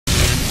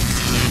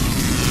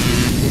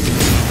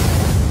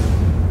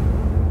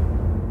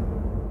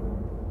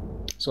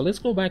So let's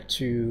go back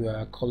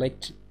to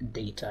collect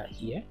data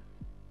here.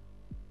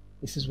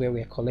 This is where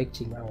we are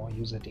collecting our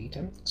user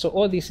data. So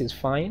all this is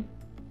fine,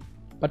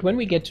 but when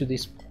we get to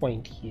this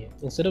point here,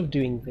 instead of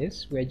doing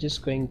this, we're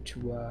just going to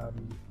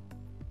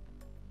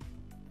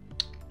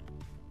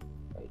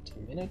wait a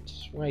minute.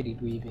 Why did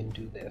we even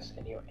do this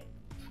anyway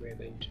if we're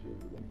going to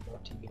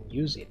not even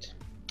use it?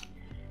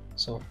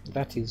 So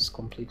that is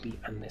completely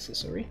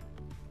unnecessary,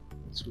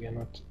 so we are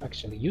not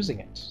actually using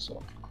it,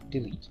 so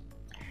delete.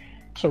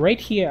 So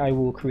right here I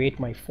will create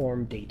my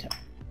form data.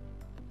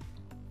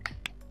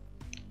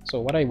 So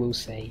what I will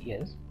say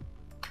is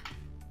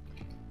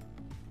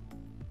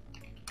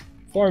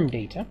form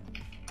data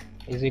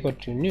is equal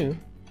to new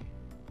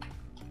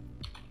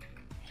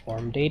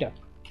form data.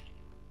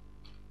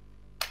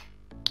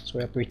 So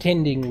we're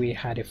pretending we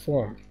had a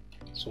form.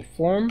 So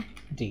form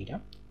data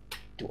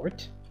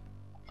dot.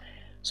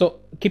 So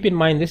keep in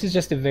mind this is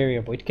just a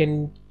variable. It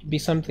can be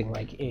something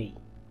like a.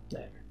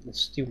 It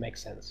still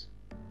makes sense.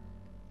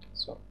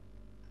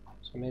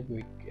 So maybe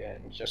we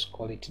can just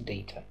call it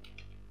data,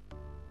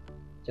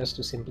 just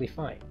to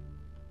simplify.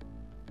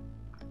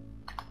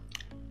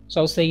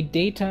 So I'll say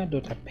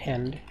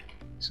data.append.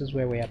 This is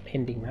where we're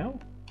appending now.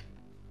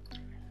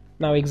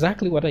 Now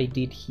exactly what I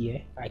did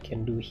here, I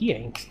can do here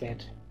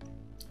instead.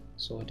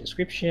 So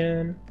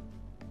description,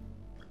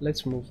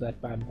 let's move that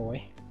bad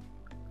boy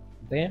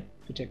there,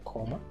 put a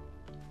comma,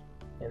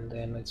 and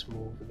then let's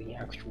move the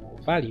actual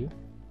value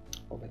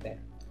over there.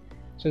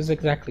 So it's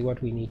exactly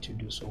what we need to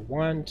do. So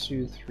 1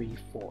 2 3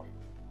 4.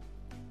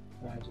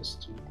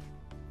 Just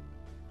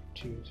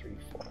 2 3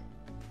 4.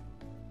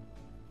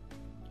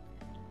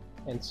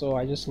 And so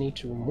I just need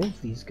to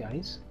remove these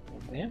guys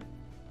in there.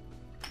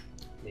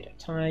 Data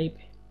type,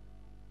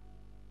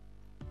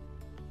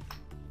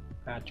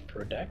 add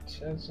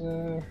product as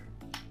a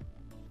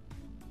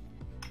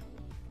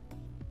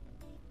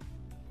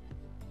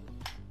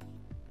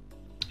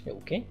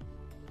okay.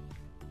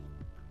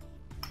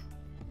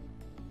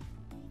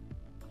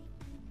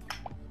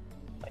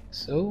 Like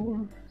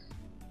so.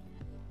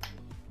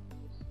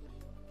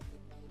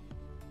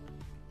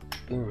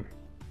 Boom.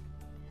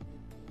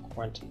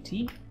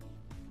 Quantity.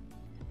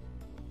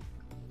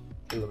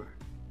 Boom.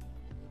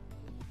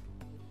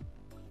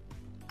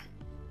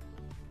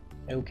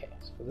 Okay,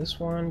 so this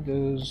one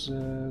goes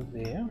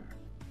there.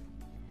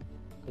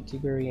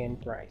 Category and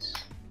price.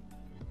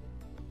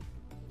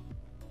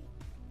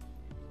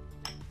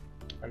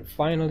 And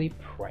finally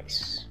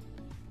price.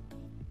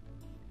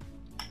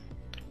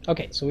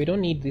 Okay, so we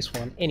don't need this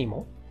one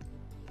anymore.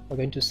 We're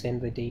going to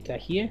send the data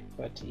here,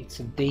 but it's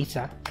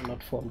data,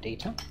 not form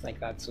data,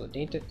 like that. So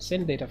data,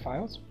 send data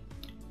files.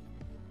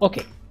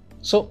 Okay,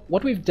 so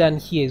what we've done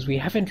here is we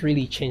haven't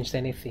really changed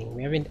anything.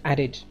 We haven't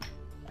added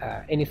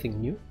anything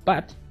new.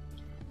 But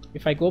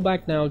if I go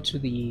back now to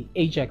the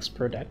Ajax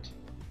product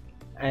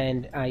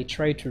and I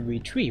try to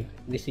retrieve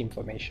this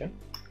information,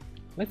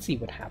 let's see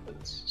what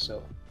happens.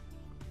 So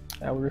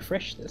I'll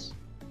refresh this,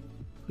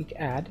 click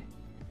add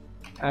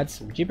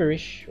some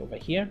gibberish over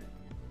here,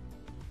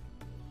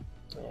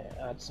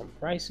 add some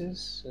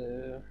prices,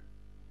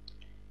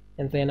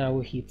 and then I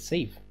will hit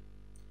save.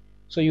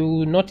 So you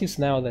will notice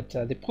now that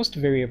the post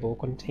variable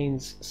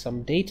contains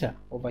some data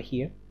over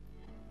here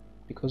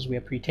because we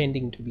are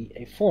pretending to be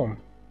a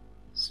form.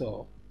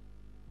 So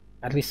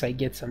at least I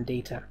get some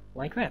data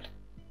like that.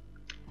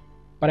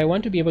 But I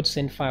want to be able to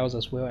send files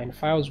as well, and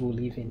files will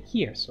live in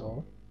here.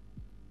 So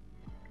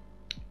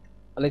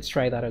let's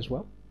try that as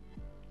well.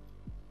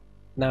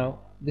 Now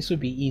this would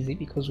be easy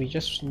because we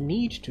just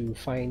need to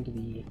find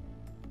the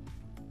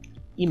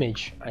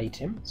image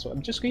item. So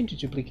I'm just going to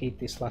duplicate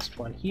this last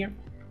one here,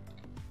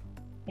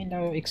 and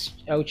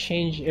I'll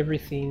change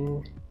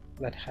everything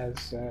that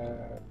has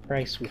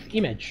price with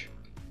image.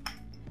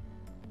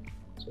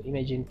 So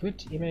image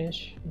input,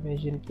 image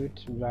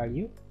input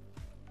value.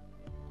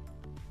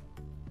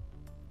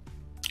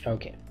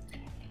 Okay,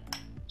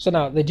 so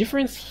now the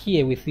difference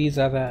here with these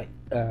other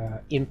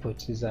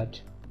inputs is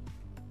that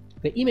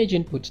the image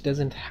input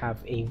doesn't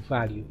have a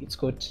value. It's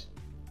got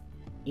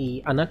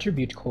an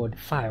attribute called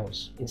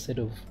files instead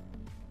of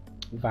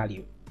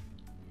value.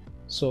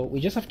 So we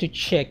just have to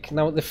check.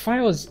 Now the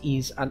files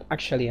is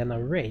actually an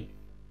array.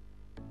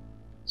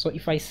 So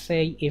if I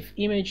say if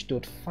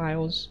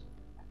image.files,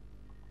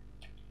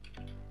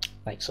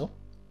 like so,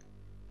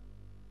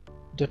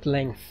 dot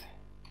length,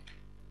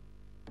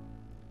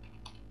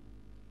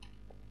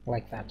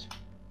 like that.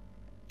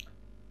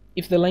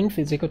 If the length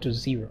is equal to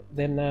 0,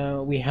 then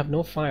we have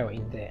no file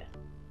in there.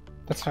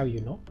 That's how you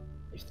know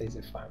if there's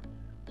a file.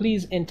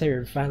 Please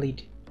enter a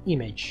valid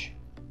image.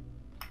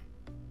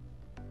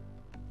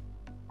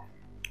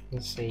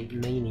 Let's say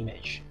main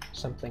image,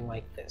 something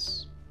like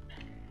this.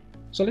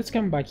 So let's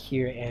come back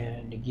here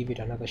and give it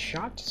another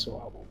shot. So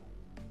I will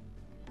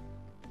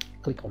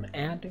click on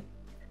add,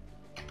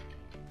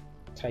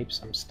 type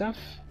some stuff,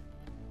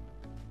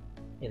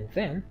 and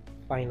then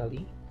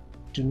finally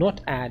do not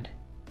add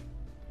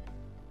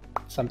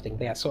something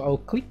there. So I'll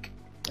click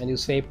and you'll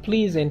say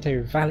please enter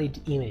a valid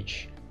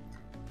image,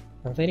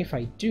 and then if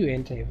I do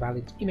enter a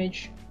valid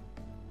image,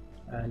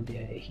 and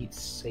hit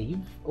save.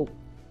 Oh,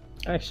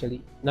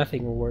 actually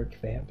nothing will work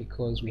there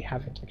because we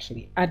haven't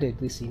actually added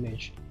this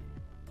image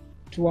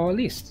to our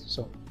list.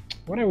 So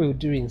what I will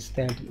do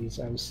instead is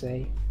I will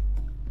say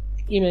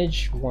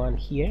image 1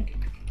 here,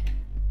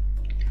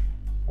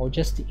 or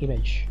just the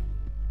image.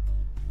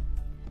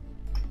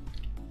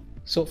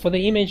 So for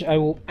the image I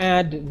will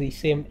add the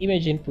same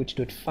image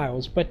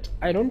input.files, but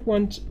I don't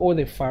want all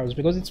the files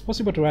because it's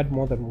possible to add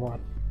more than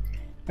one.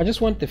 I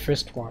just want the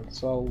first one.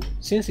 So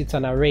since it's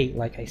an array,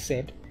 like I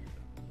said,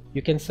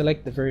 you can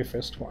select the very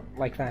first one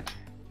like that,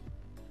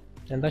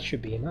 and that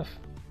should be enough.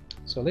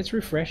 So let's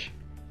refresh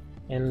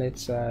and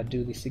let's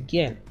do this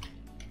again.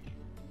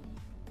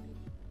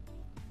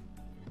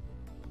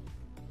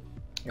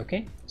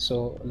 Okay,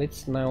 so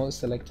let's now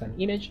select an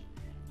image,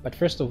 but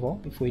first of all,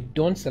 if we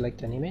don't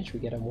select an image we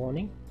get a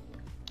warning,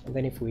 and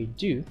then if we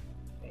do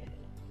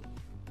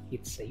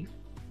hit save,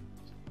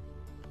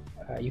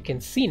 you can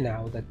see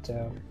now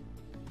that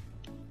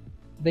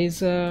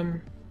there's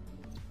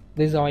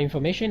our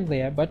information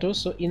there, but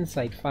also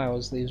inside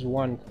files there's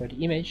one called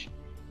image,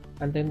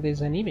 and then there's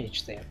an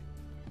image there.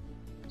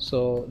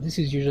 So this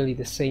is usually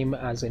the same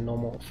as a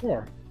normal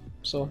form,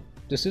 so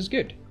this is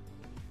good.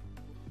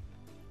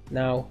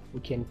 Now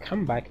we can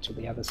come back to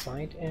the other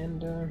side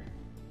and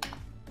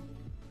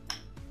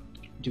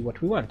do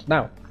what we want.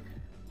 Now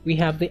we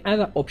have the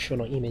other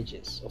optional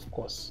images, of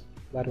course,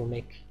 that will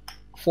make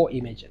 4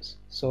 images.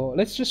 So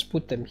let's just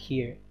put them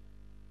here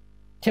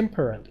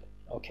temporarily.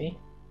 Okay,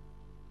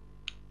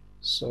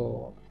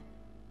 so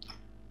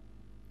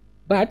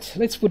but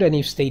let's put an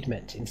if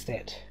statement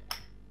instead.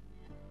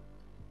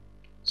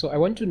 So I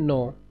want to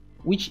know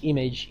which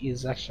image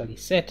is actually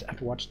set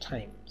at what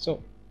time.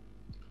 So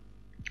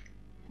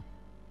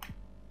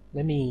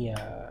let me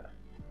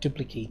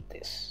duplicate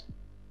this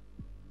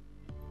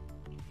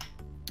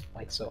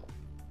like so.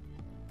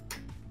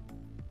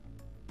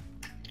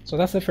 So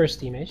that's the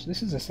first image,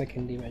 this is the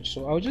second image.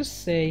 So I'll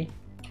just say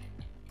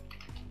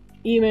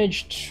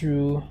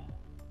image2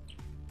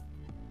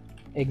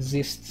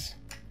 exists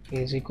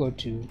is equal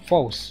to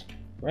false,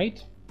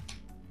 right?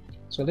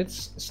 So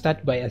let's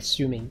start by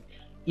assuming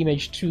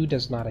image2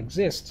 does not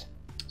exist.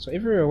 So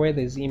everywhere where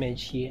there's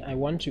image here, I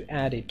want to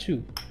add a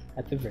 2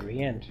 at the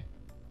very end.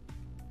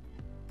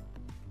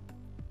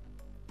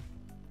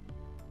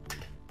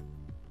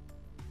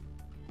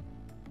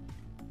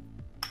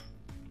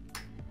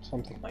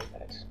 Something like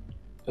that.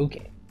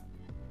 Okay.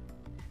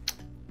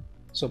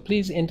 So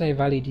please enter a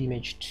valid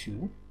image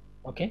 2,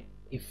 okay,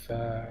 if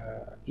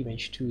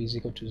image 2 is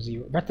equal to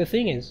 0. But the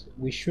thing is,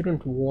 we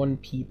shouldn't warn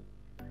people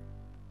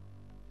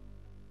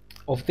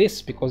of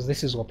this because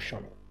this is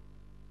optional.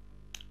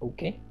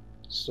 Okay,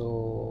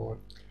 so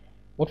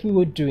what we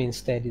would do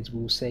instead is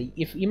we'll say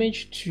if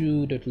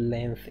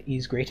image2.length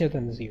is greater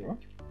than 0,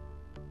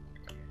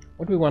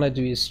 what we want to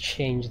do is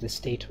change the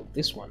state of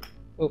this one.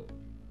 Oh,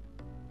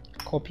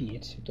 copy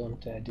it,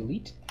 don't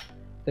delete.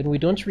 Then we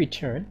don't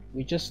return,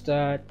 we just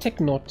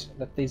take note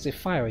that there's a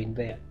file in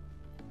there.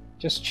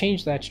 Just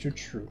change that to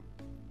true.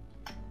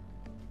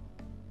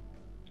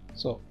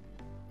 So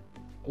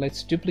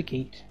let's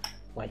duplicate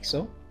like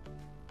so,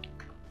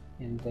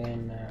 and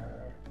then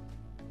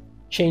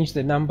change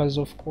the numbers,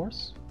 of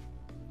course.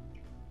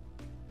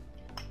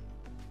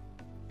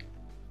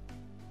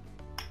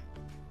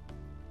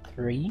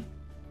 Three,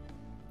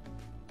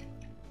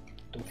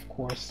 of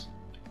course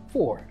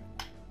 4,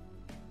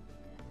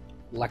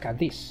 like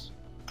this.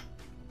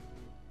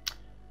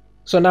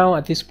 So now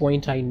at this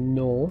point I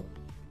know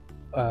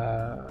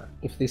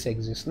if this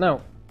exists.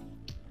 Now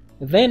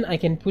then I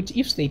can put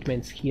if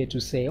statements here to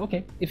say,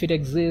 okay, if it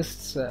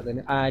exists,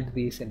 then add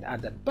this and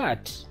add that.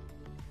 But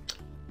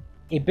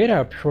a better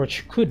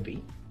approach could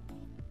be,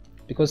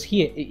 because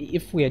here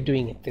if we are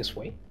doing it this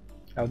way,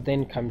 I'll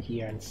then come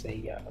here and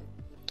say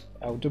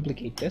I'll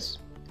duplicate this,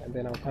 and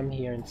then I'll come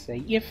here and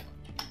say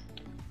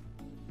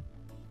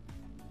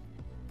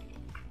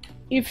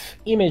if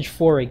image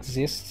 4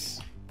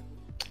 exists,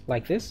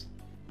 like this,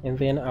 and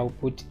then I'll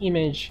put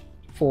image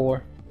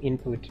 4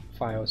 input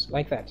files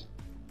like that.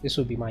 This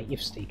will be my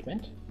if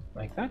statement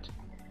like that,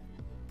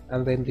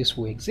 and then this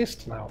will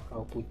exist. Now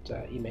I'll put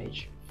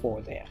image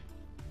 4 there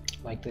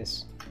like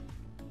this.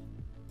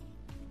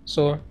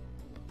 So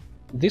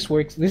this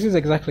works. This is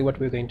exactly what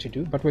we're going to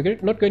do, but we're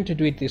not going to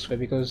do it this way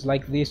because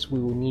like this we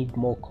will need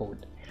more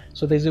code.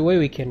 So there's a way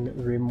we can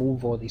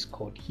remove all this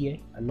code here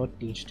and not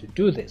need to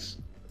do this.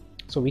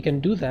 So we can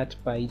do that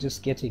by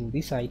just getting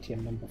this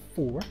item number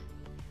 4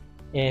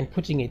 and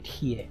putting it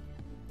here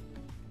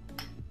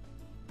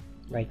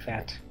like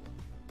that.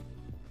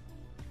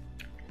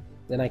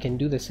 Then I can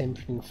do the same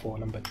thing for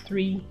number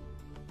 3.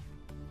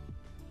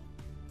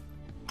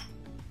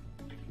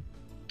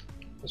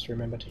 Just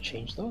remember to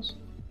change those.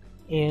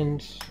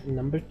 And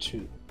number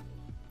 2.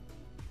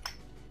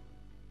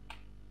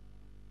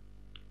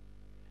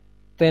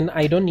 Then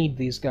I don't need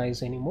these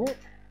guys anymore.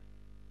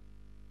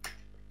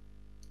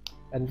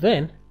 And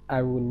then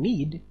I will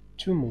need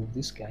to move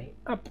this guy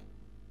up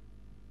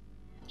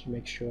to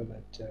make sure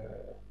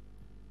that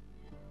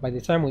by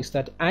the time we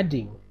start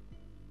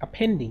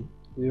appending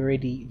we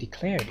already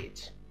declared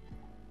it.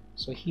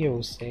 So here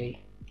we'll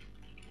say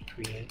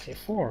create a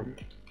form,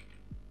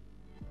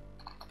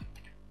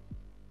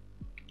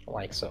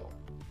 like so.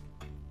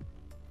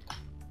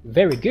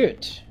 Very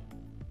good.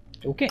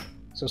 Okay,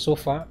 so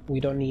far we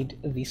don't need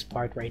this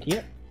part right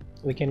here.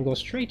 We can go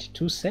straight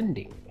to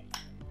sending.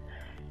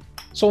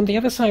 So on the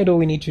other side, all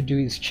we need to do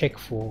is check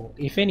for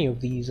if any of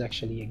these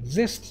actually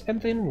exist,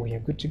 and then we are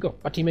good to go.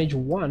 But image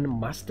 1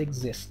 must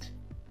exist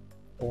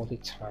all the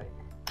time.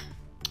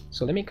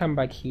 So let me come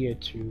back here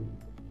to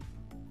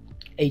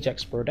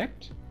Ajax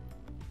product.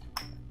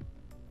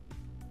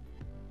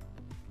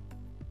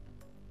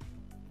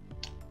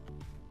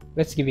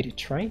 Let's give it a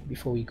try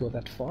before we go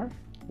that far.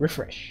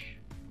 Refresh.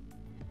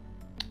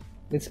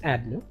 Let's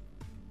add new.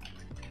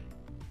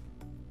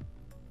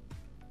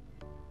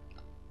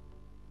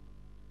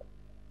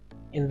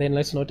 And then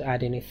let's not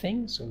add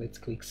anything, so let's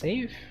click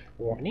save.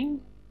 Warning,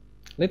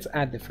 let's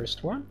add the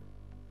first one,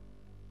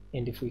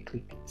 and if we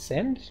click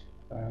send,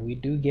 we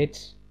do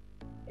get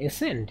a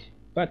send,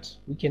 but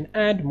we can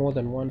add more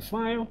than one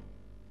file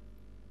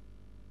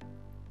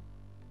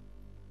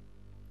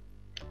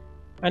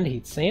and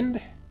hit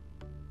send,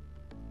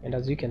 and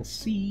as you can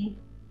see,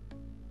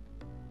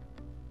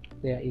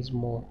 there is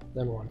more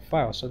than one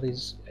file. So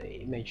there's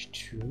image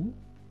 2,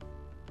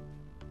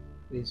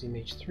 there's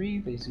image 3,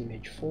 there's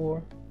image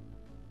 4,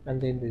 and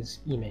then there's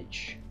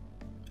image,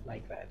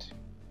 like that.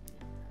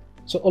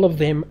 So all of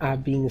them are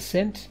being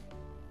sent,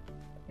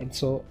 and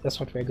so that's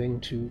what we're going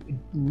to,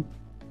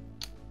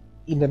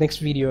 in the next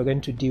video we're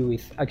going to deal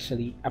with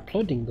actually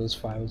uploading those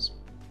files,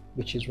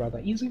 which is rather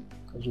easy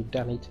because we've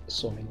done it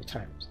so many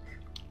times.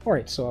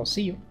 Alright, so I'll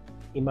see you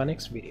in my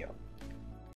next video.